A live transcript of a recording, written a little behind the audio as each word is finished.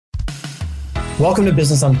Welcome to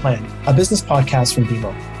Business Unplanned, a business podcast from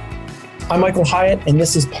BMO. I'm Michael Hyatt, and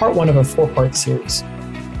this is part one of a four-part series.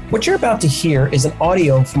 What you're about to hear is an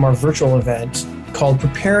audio from our virtual event called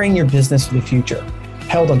Preparing Your Business for the Future,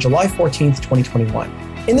 held on July 14th, 2021.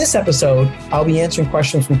 In this episode, I'll be answering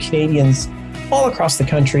questions from Canadians all across the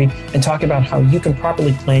country and talk about how you can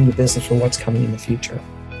properly plan your business for what's coming in the future.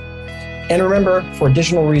 And remember, for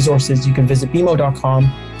additional resources, you can visit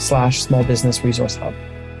bmo.com/small business resource hub.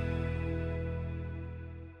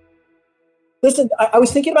 Listen, I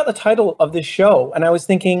was thinking about the title of this show, and I was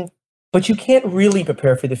thinking, but you can't really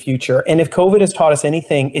prepare for the future. And if COVID has taught us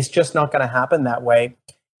anything, it's just not going to happen that way.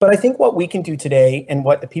 But I think what we can do today and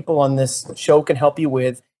what the people on this show can help you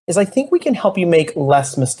with is I think we can help you make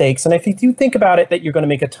less mistakes. And if you do think about it, that you're going to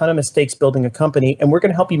make a ton of mistakes building a company, and we're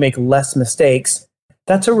going to help you make less mistakes,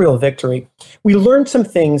 that's a real victory. We learned some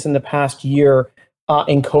things in the past year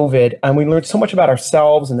in COVID, and we learned so much about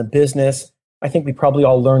ourselves and the business. I think we probably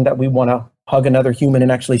all learned that we want to hug another human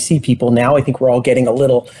and actually see people now. I think we're all getting a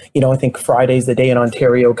little, I think Friday's the day in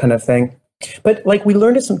Ontario kind of thing. But we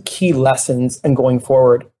learned some key lessons and going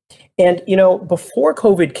forward. And, before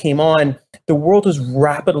COVID came on, the world was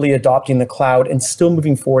rapidly adopting the cloud and still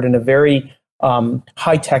moving forward in a very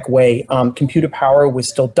high-tech way. Computer power was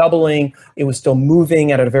still doubling. It was still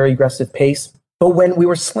moving at a very aggressive pace. But when we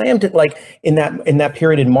were slammed at in that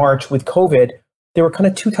period in March with COVID, there were kind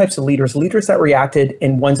of two types of leaders that reacted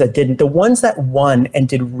and ones that didn't. The ones that won and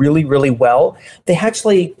did really, really well, they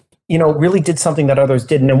actually, really did something that others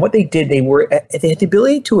didn't. And what they did, they had the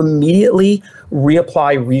ability to immediately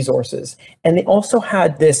reapply resources. And they also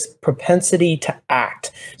had this propensity to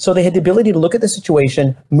act. So they had the ability to look at the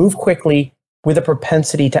situation, move quickly, with a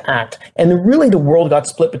propensity to act. And really the world got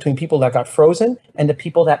split between people that got frozen and the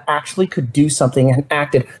people that actually could do something and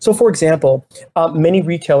acted. So for example, many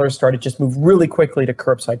retailers started just move really quickly to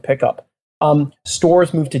curbside pickup.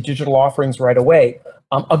 Stores moved to digital offerings right away.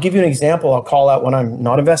 I'll give you an example. I'll call out when I'm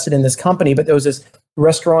not invested in this company, but there was this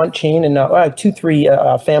restaurant chain and three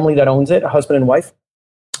family that owns it, a husband and wife,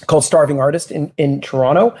 called Starving Artist in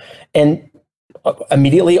Toronto. And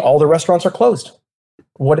immediately all the restaurants are closed.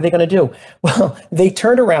 What are they going to do? Well, they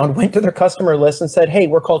turned around, went to their customer list and said, hey,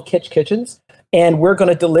 we're called Kitsch Kitchens, and we're going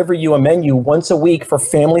to deliver you a menu once a week for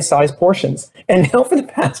family-sized portions. And now for the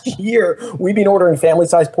past year, we've been ordering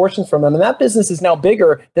family-sized portions from them. And that business is now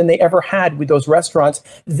bigger than they ever had with those restaurants.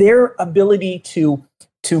 Their ability to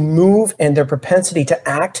move and their propensity to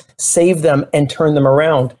act saved them and turned them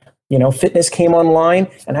around. Fitness came online.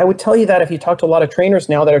 And I would tell you that if you talk to a lot of trainers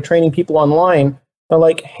now that are training people online, they're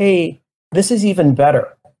like, hey, this is even better.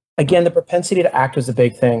 Again, the propensity to act was a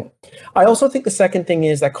big thing. I also think the second thing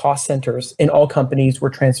is that cost centers in all companies were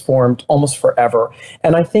transformed almost forever.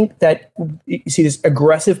 And I think that you see this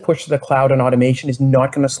aggressive push to the cloud and automation is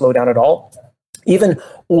not going to slow down at all. Even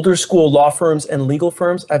older school law firms and legal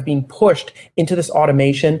firms have been pushed into this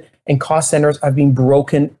automation, and cost centers have been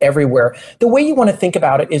broken everywhere. The way you want to think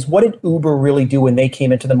about it is, what did Uber really do when they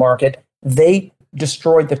came into the market? They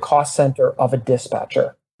destroyed the cost center of a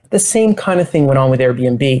dispatcher. The same kind of thing went on with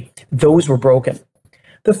Airbnb. Those were broken.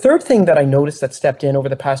 The third thing that I noticed that stepped in over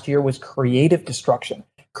the past year was creative destruction.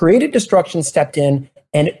 Creative destruction stepped in,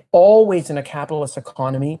 and it always in a capitalist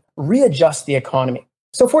economy readjusts the economy.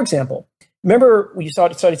 So for example, remember we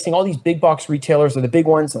started seeing all these big box retailers, or the big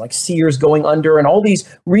ones, and like Sears going under, and all these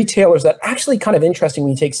retailers that actually kind of interesting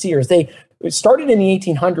when you take Sears. They started in the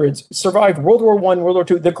 1800s, survived World War I, World War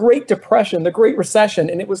II, the Great Depression, the Great Recession,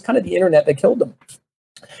 and it was kind of the internet that killed them.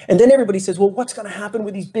 And then everybody says, well, what's going to happen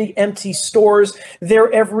with these big empty stores?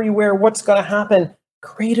 They're everywhere. What's going to happen?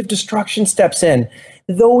 Creative destruction steps in.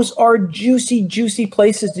 Those are juicy, juicy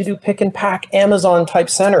places to do pick and pack Amazon type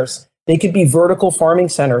centers. They could be vertical farming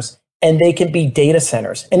centers, and they can be data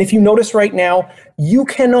centers. And if you notice right now, you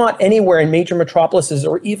cannot anywhere in major metropolises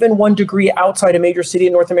or even 1 degree outside a major city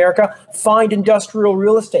in North America find industrial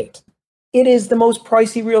real estate. It is the most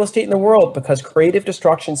pricey real estate in the world because creative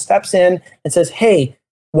destruction steps in and says, hey,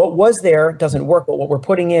 what was there doesn't work, but what we're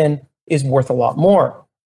putting in is worth a lot more.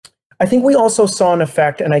 I think we also saw an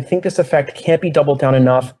effect, and I think this effect can't be doubled down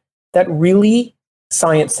enough, that really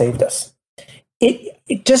science saved us.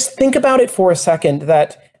 Just think about it for a second,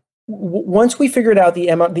 that once we figured out the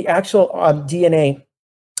actual DNA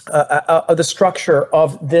of the structure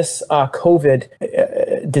of this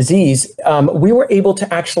COVID disease, we were able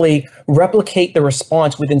to actually replicate the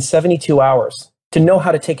response within 72 hours. To know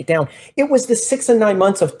how to take it down. It was the 6 and 9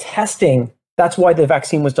 months of testing. That's why the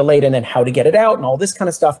vaccine was delayed, and then how to get it out and all this kind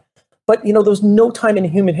of stuff. But there was no time in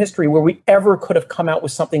human history where we ever could have come out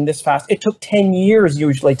with something this fast. It took 10 years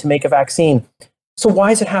usually to make a vaccine. So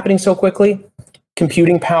why is it happening so quickly?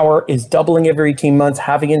 computing power is doubling every 18 months,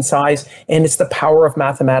 halving in size, and it's the power of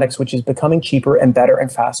mathematics, which is becoming cheaper and better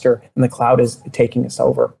and faster, and the cloud is taking us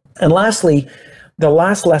over. And lastly, the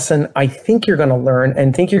last lesson I think you're going to learn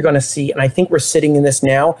and think you're going to see, and I think we're sitting in this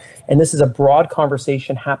now, and this is a broad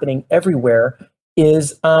conversation happening everywhere,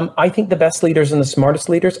 is I think the best leaders and the smartest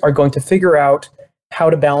leaders are going to figure out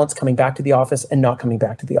how to balance coming back to the office and not coming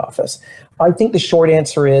back to the office. I think the short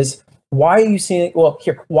answer is, why are you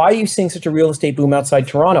seeing such a real estate boom outside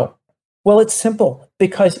Toronto? Well, it's simple,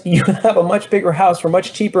 because you have a much bigger house for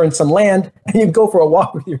much cheaper and some land, and you go for a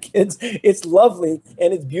walk with your kids. It's lovely,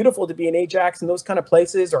 and it's beautiful to be in Ajax and those kind of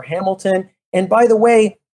places, or Hamilton. And by the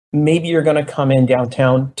way, maybe you're going to come in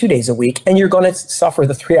downtown 2 days a week, and you're going to suffer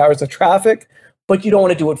the 3 hours of traffic, but you don't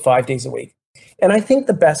want to do it 5 days a week. And I think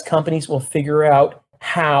the best companies will figure out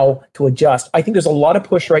how to adjust. I think there's a lot of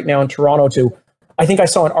push right now in Toronto to, I think I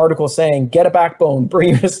saw an article saying, get a backbone, bring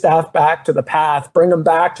your staff back to the path, bring them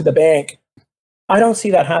back to the bank. I don't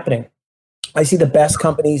see that happening. I see the best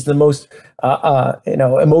companies, the most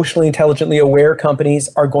emotionally intelligently aware companies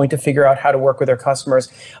are going to figure out how to work with their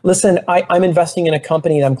customers. Listen, I'm investing in a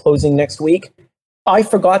company that I'm closing next week. I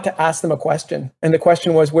forgot to ask them a question. And the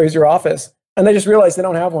question was, where's your office? And I just realized they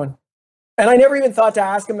don't have one. And I never even thought to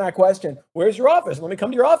ask them that question. Where's your office? Let me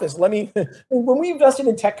come to your office. When we invested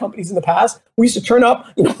in tech companies in the past, we used to turn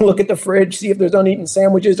up, look at the fridge, see if there's uneaten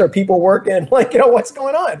sandwiches or people working, what's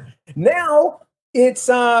going on? Now it's,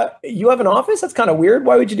 you have an office? That's kind of weird.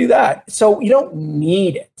 Why would you do that? So you don't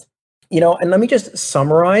need it, and let me just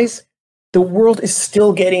summarize. The world is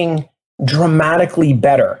still getting dramatically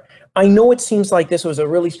better. I know it seems like this was a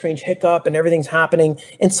really strange hiccup and everything's happening.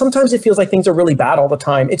 And sometimes it feels like things are really bad all the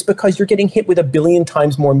time. It's because you're getting hit with 1 billion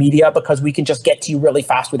times more media, because we can just get to you really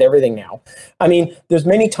fast with everything now. I mean, there's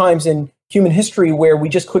many times in human history where we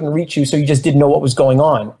just couldn't reach you, so you just didn't know what was going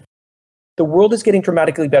on. The world is getting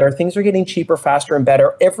dramatically better. Things are getting cheaper, faster, and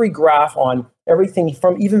better. Every graph on everything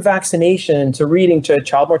from even vaccination to reading to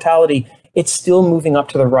child mortality, it's still moving up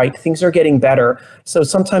to the right. Things are getting better. So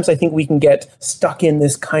sometimes I think we can get stuck in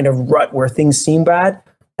this kind of rut where things seem bad,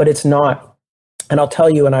 but it's not. And I'll tell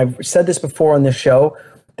you, and I've said this before on this show,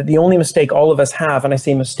 that the only mistake all of us have, and I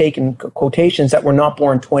say mistake in quotations, that we're not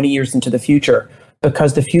born 20 years into the future,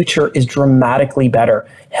 because the future is dramatically better.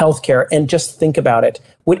 Healthcare, and just think about it.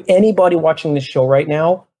 Would anybody watching this show right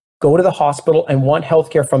now go to the hospital and want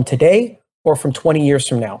healthcare from today or from 20 years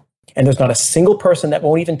from now? And there's not a single person that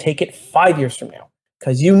won't even take it 5 years from now,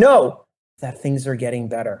 because that things are getting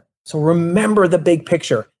better. So remember the big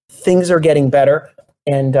picture. Things are getting better.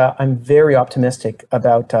 And I'm very optimistic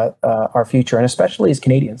about our future, and especially as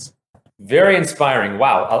Canadians. Very inspiring.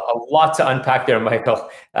 Wow. A lot to unpack there, Michael.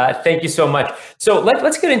 Thank you so much. So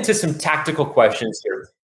let's get into some tactical questions here.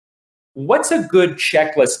 What's a good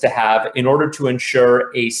checklist to have in order to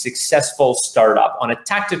ensure a successful startup? On a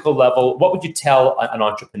tactical level, what would you tell an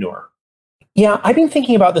entrepreneur? Yeah, I've been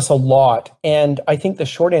thinking about this a lot. And I think the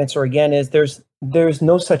short answer, again, is there's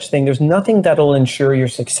no such thing. There's nothing that'll ensure your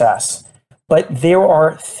success. But there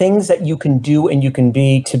are things that you can do and you can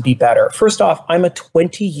be to be better. First off, I'm a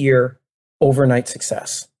 20-year overnight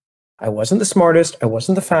success. I wasn't the smartest. I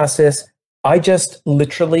wasn't the fastest. I just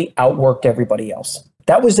literally outworked everybody else.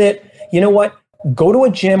 That was it. You know what? Go to a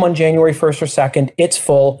gym on January 1st or 2nd. It's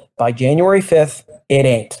full. By January 5th, it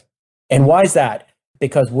ain't. And why is that?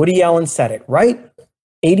 Because Woody Allen said it, right?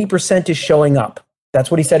 80% is showing up.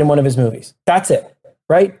 That's what he said in one of his movies. That's it,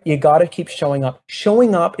 right? You got to keep showing up.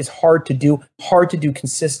 Showing up is hard to do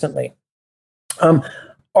consistently.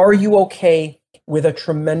 Are you okay with a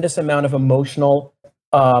tremendous amount of emotional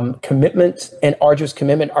commitment and arduous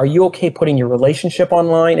commitment? Are you okay putting your relationship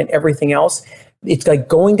online and everything else? It's like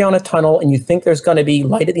going down a tunnel and you think there's going to be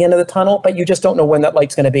light at the end of the tunnel, but you just don't know when that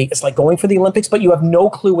light's going to be. It's like going for the Olympics, but you have no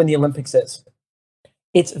clue when the Olympics is.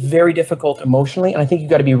 It's very difficult emotionally, and I think you've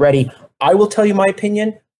got to be ready. I will tell you my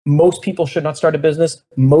opinion. Most people should not start a business.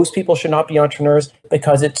 Most people should not be entrepreneurs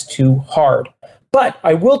because it's too hard. But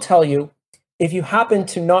I will tell you, if you happen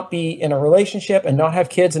to not be in a relationship and not have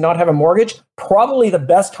kids and not have a mortgage, probably the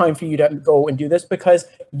best time for you to go and do this, because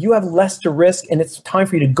you have less to risk and it's time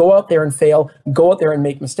for you to go out there and fail, go out there and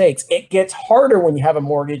make mistakes. It gets harder when you have a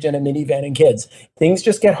mortgage and a minivan and kids. Things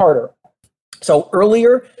just get harder. So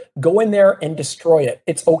earlier, go in there and destroy it.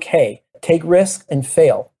 It's okay. Take risks and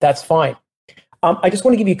fail. That's fine. I just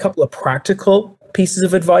want to give you a couple of practical pieces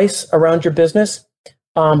of advice around your business.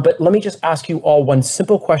 But let me just ask you all one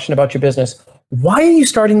simple question about your business. Why are you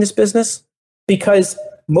starting this business? Because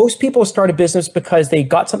most people start a business because they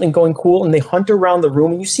got something going cool and they hunt around the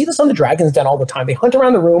room. And you see this on the Dragon's Den all the time. They hunt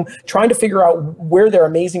around the room trying to figure out where their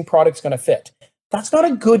amazing product's going to fit. that's not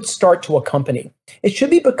a good start to a company. It should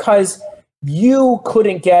be because you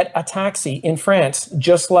couldn't get a taxi in France,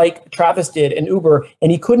 just like Travis did in Uber,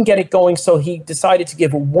 and he couldn't get it going. So he decided to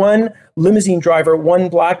give one limousine driver one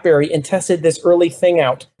BlackBerry and tested this early thing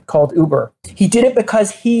out called Uber. He did it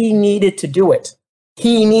because he needed to do it.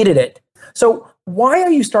 He needed it. So why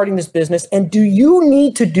are you starting this business? And do you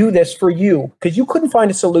need to do this for you? Because you couldn't find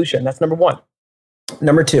a solution. That's number one.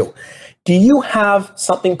 Number two, do you have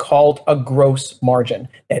something called a gross margin?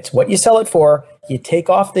 It's what you sell it for. You take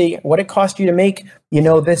off what it cost you to make,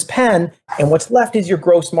 this pen, and what's left is your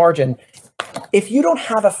gross margin. If you don't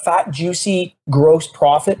have a fat, juicy gross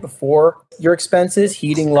profit before your expenses,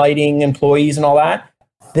 heating, lighting, employees, and all that,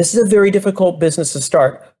 this is a very difficult business to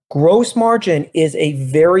start. Gross margin is a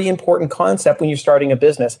very important concept when you're starting a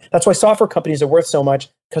business. That's why software companies are worth so much,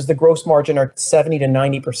 because the gross margin are 70 to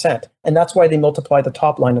 90%. And that's why they multiply the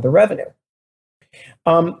top line of the revenue.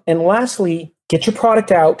 And lastly, get your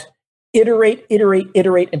product out, iterate,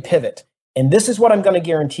 and pivot. And this is what I'm going to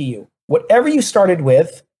guarantee you. Whatever you started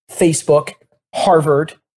with, Facebook,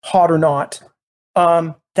 Harvard, hot or not,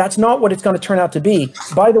 that's not what it's going to turn out to be.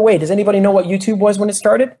 By the way, does anybody know what YouTube was when it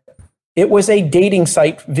started? It was a dating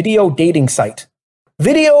site, video dating site.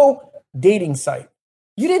 Video dating site.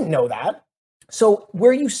 You didn't know that. So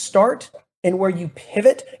where you start and where you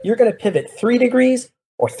pivot, you're going to pivot 3 degrees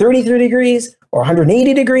or 33 degrees or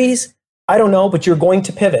 180 degrees. I don't know, but you're going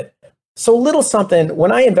to pivot. So little something,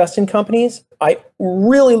 when I invest in companies, I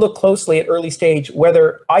really look closely at early stage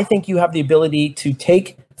whether I think you have the ability to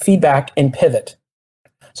take feedback and pivot.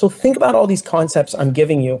 So think about all these concepts I'm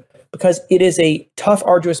giving you, because it is a tough,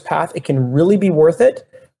 arduous path. It can really be worth it,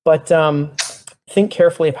 but think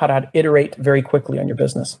carefully of how to iterate very quickly on your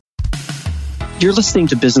business. You're listening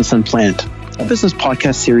to Business Unplanned, a business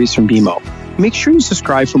podcast series from BMO. Make sure you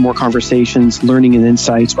subscribe for more conversations, learning, and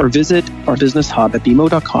insights, or visit our business hub at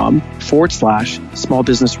bmo.com/small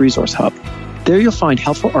business resource hub. There you'll find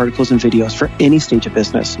helpful articles and videos for any stage of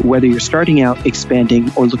business, whether you're starting out, expanding,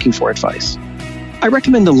 or looking for advice. I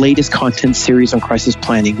recommend the latest content series on crisis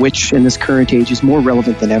planning, which in this current age is more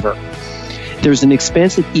relevant than ever. There's an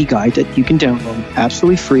expansive e-guide that you can download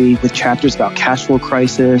absolutely free with chapters about cash flow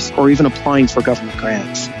crisis or even applying for government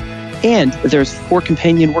grants. And there's 4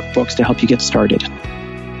 companion workbooks to help you get started.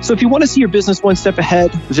 So if you want to see your business one step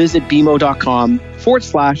ahead, visit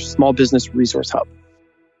bmo.com/small business resource hub.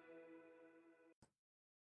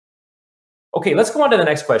 Okay, let's go on to the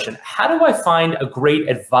next question. How do I find a great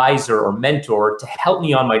advisor or mentor to help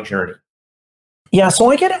me on my journey? Yeah,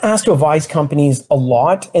 so I get asked to advise companies a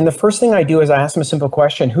lot. And the first thing I do is I ask them a simple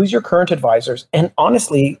question: who's your current advisors? And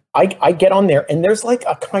honestly, I get on there and there's like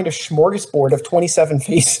a kind of smorgasbord of 27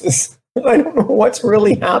 faces. I don't know what's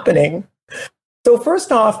really happening. So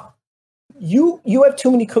first off, you have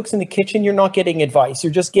too many cooks in the kitchen. You're not getting advice.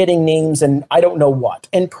 You're just getting names and I don't know what.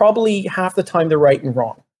 And probably half the time they're right and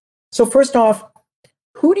wrong. So first off,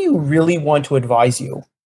 who do you really want to advise you?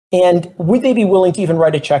 And would they be willing to even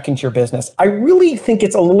write a check into your business? I really think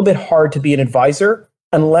it's a little bit hard to be an advisor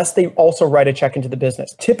unless they also write a check into the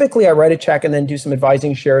business. Typically, I write a check and then do some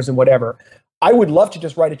advising shares and whatever. I would love to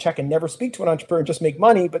just write a check and never speak to an entrepreneur and just make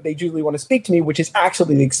money, but they usually want to speak to me, which is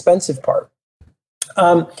actually the expensive part.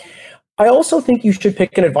 I also think you should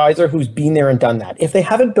pick an advisor who's been there and done that. If they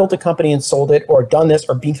haven't built a company and sold it or done this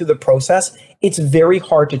or been through the process, it's very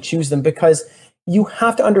hard to choose them, because you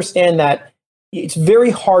have to understand that it's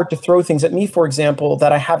very hard to throw things at me, for example,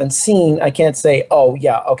 that I haven't seen. I can't say, oh,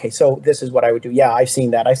 yeah, okay, so this is what I would do. Yeah, I've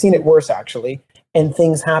seen that. I've seen it worse, actually, and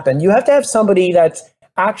things happen. You have to have somebody that's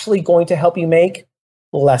actually going to help you make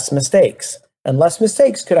less mistakes. And less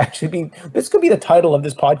mistakes could actually be, this could be the title of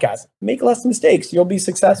this podcast. Make less mistakes, you'll be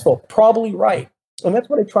successful. Probably right. And that's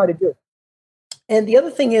what I try to do. And the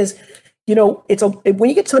other thing is, when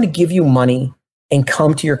you get someone to give you money and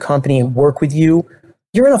come to your company and work with you,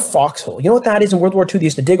 you're in a foxhole. You know what that is? In World War II, they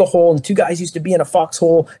used to dig a hole and 2 guys used to be in a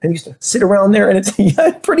foxhole and used to sit around there. And it's,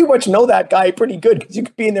 I pretty much know that guy pretty good, because you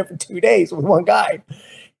could be in there for 2 days with one guy.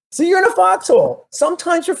 So you're in a foxhole,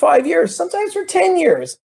 sometimes for 5 years, sometimes for 10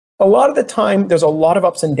 years. A lot of the time, there's a lot of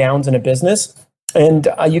ups and downs in a business. And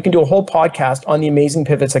you can do a whole podcast on the amazing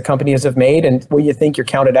pivots that companies have made and where you think you're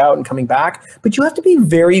counted out and coming back. But you have to be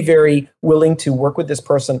very, very willing to work with this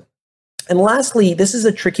person. And lastly, this is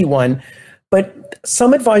a tricky one, but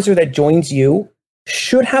some advisor that joins you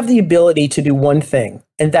should have the ability to do one thing,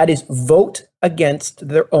 and that is vote against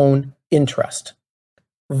their own interest.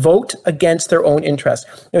 Vote against their own interest.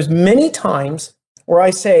 There's many times where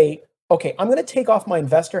I say, okay, I'm going to take off my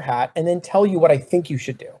investor hat and then tell you what I think you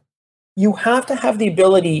should do. You have to have the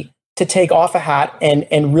ability to take off a hat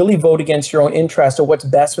and really vote against your own interest or what's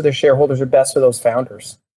best for their shareholders or best for those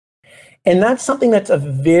founders. And that's something that's a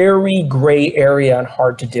very gray area and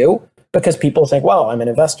hard to do because people think, well, I'm an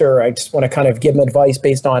investor. I just want to kind of give them advice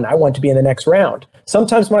based on I want to be in the next round.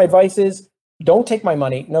 Sometimes my advice is don't take my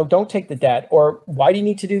money. No, don't take the debt. Or why do you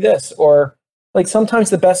need to do this? Or like sometimes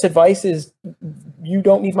the best advice is you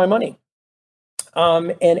don't need my money.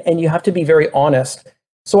 And you have to be very honest.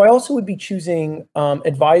 So I also would be choosing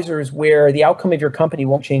advisors where the outcome of your company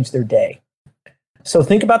won't change their day. So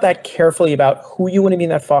think about that carefully about who you want to be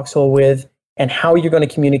in that foxhole with and how you're going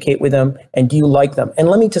to communicate with them and do you like them. And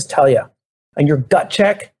let me just tell you, on your gut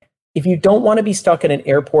check, if you don't want to be stuck at an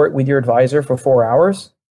airport with your advisor for 4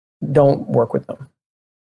 hours, don't work with them.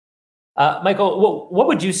 Michael, what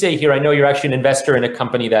would you say here? I know you're actually an investor in a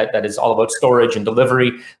company that is all about storage and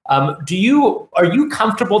delivery. Are you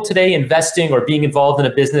comfortable today investing or being involved in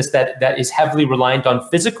a business that is heavily reliant on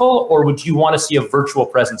physical, or would you want to see a virtual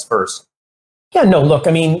presence first? Yeah, no, look,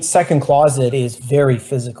 I mean, Second Closet is very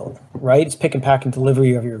physical, right? It's pick and pack and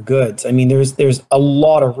delivery of your goods. I mean, there's a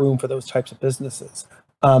lot of room for those types of businesses.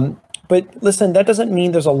 But listen, that doesn't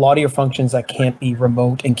mean there's a lot of your functions that can't be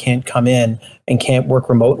remote and can't come in and can't work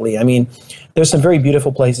remotely. I mean, there's some very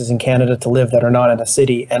beautiful places in Canada to live that are not in a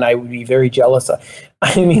city, and I would be very jealous of.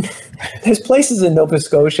 I mean, there's places in Nova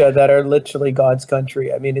Scotia that are literally God's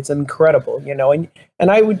country. I mean, it's incredible, you know, and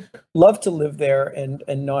I would love to live there and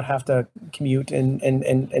not have to commute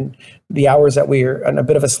and the hours that we're a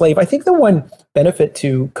bit of a slave. I think the one benefit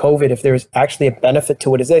to COVID, if there's actually a benefit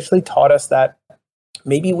to it, is it actually taught us that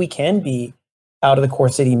maybe we can be out of the core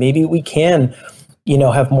city. Maybe we can, you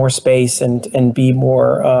know, have more space and be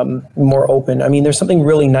more open. I mean, there's something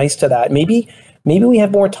really nice to that. Maybe we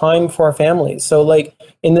have more time for our families. So like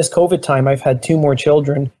in this COVID time, I've had 2 more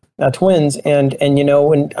children, twins, and you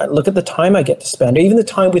know, and look at the time I get to spend, even the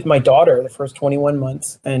time with my daughter, the first 21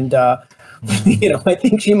 months. And, you know, I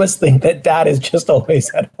think she must think that dad is just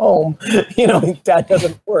always at home. You know, dad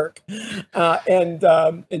doesn't work. And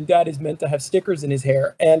dad is meant to have stickers in his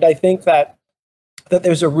hair. And I think that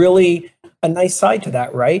there's a nice side to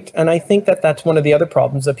that, right? And I think that that's one of the other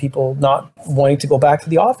problems of people not wanting to go back to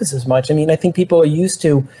the office as much. I mean, I think people are used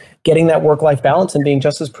to getting that work-life balance and being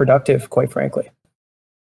just as productive, quite frankly.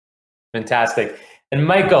 Fantastic. And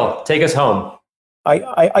Michael, take us home.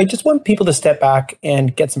 I just want people to step back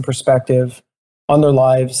and get some perspective on their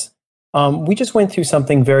lives. We just went through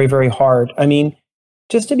something very, very hard. I mean,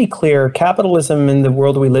 just to be clear, capitalism in the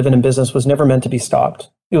world we live in business was never meant to be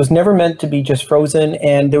stopped. It was never meant to be just frozen.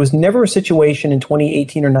 And there was never a situation in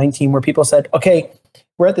 2018 or 19 where people said, okay,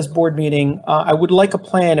 we're at this board meeting. I would like a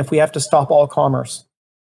plan if we have to stop all commerce.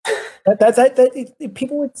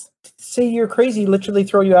 People would say you're crazy, literally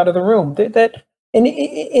throw you out of the room.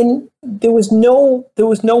 And there was no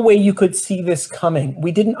way you could see this coming.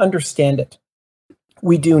 We didn't understand it.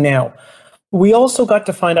 We do now. We also got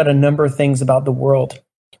to find out a number of things about the world.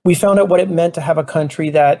 We found out what it meant to have a country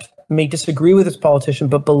that may disagree with its politician,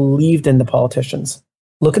 but believed in the politicians.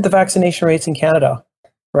 Look at the vaccination rates in Canada,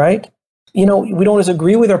 right? You know, we don't always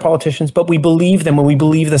agree with our politicians, but we believe them when we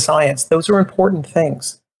believe the science. Those are important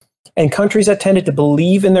things. And countries that tended to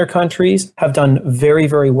believe in their countries have done very,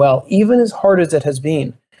 very well, even as hard as it has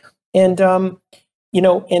been. And, you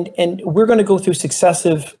know, and we're going to go through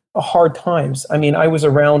successive hard times. I mean, I was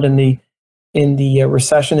around in the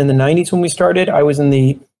recession in the 90s when we started. I was in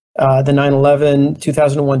the 9/11,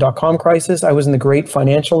 2001 dot-com crisis. I was in the great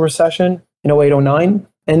financial recession in 08, 09,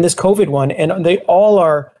 and this COVID one. And they all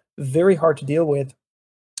are very hard to deal with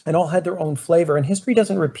and all had their own flavor. And history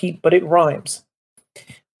doesn't repeat, but it rhymes.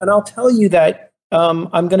 And I'll tell you that I'm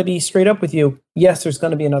going to be straight up with you. Yes, there's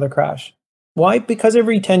going to be another crash. Why? Because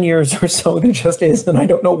every 10 years or so, there just is. And I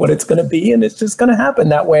don't know what it's going to be. And it's just going to happen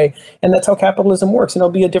that way. And that's how capitalism works. And it'll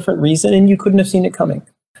be a different reason. And you couldn't have seen it coming.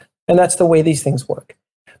 And that's the way these things work.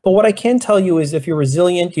 But what I can tell you is if you're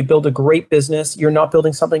resilient, you build a great business, you're not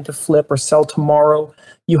building something to flip or sell tomorrow,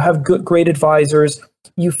 you have great advisors,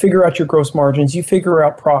 you figure out your gross margins, you figure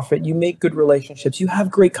out profit, you make good relationships, you have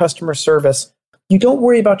great customer service. You don't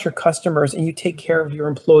worry about your customers and you take care of your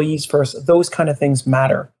employees first. Those kind of things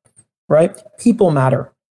matter, right? People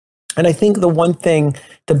matter. And I think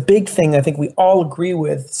the big thing I think we all agree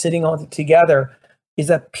with sitting all together is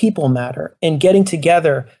that people matter and getting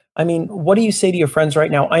together. I mean, what do you say to your friends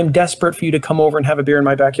right now? I'm desperate for you to come over and have a beer in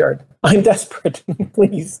my backyard. I'm desperate,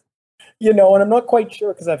 please. You know, and I'm not quite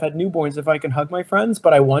sure because I've had newborns if I can hug my friends,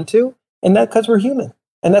 but I want to. And that's because we're human.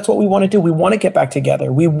 And that's what we want to do. We want to get back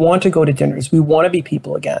together. We want to go to dinners. We want to be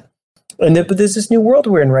people again. But there's this new world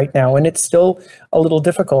we're in right now, and it's still a little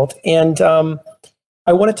difficult. And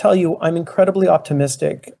I want to tell you, I'm incredibly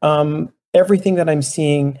optimistic. Everything that I'm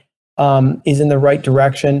seeing is in the right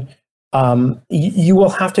direction. You will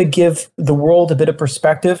have to give the world a bit of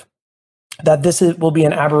perspective that will be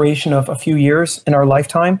an aberration of a few years in our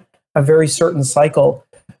lifetime, a very certain cycle.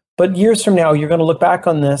 But years from now, you're going to look back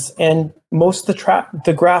on this, and most of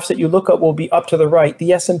the graphs that you look at will be up to the right.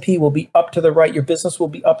 The S&P will be up to the right. Your business will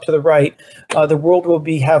be up to the right. The world will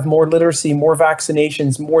have more literacy, more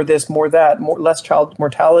vaccinations, more this, more that, less child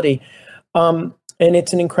mortality. And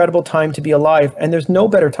it's an incredible time to be alive. And there's no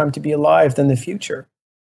better time to be alive than the future.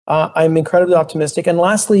 I'm incredibly optimistic. And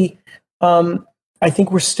lastly, I think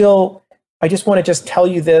I just want to tell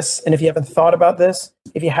you this, and if you haven't thought about this,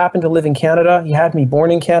 if you happen to live in Canada, you happen to be born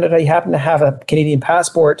in Canada, you happen to have a Canadian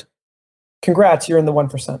passport, congrats, you're in the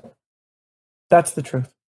 1%. That's the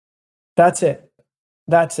truth. That's it.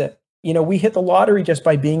 We hit the lottery just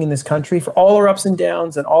by being in this country. For all our ups and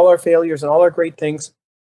downs and all our failures and all our great things,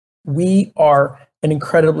 we are an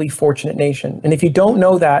incredibly fortunate nation. And if you don't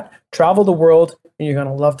know that, travel the world and you're going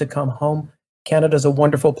to love to come home. Canada's a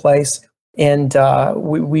wonderful place. And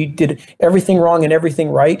we did everything wrong and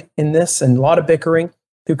everything right in this, and a lot of bickering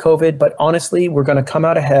through COVID. But honestly, we're going to come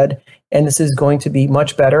out ahead, and this is going to be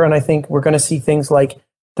much better. And I think we're going to see things like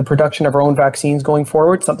the production of our own vaccines going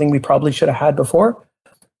forward, something we probably should have had before.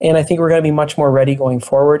 And I think we're going to be much more ready going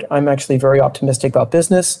forward. I'm actually very optimistic about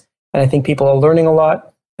business, and I think people are learning a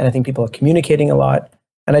lot, and I think people are communicating a lot.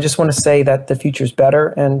 And I just want to say that the future is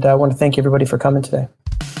better. And I want to thank everybody for coming today.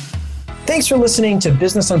 Thanks for listening to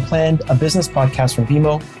Business Unplanned, a business podcast from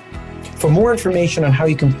BMO. For more information on how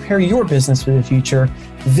you can prepare your business for the future,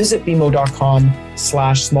 visit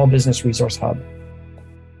bmo.com/small business resource hub.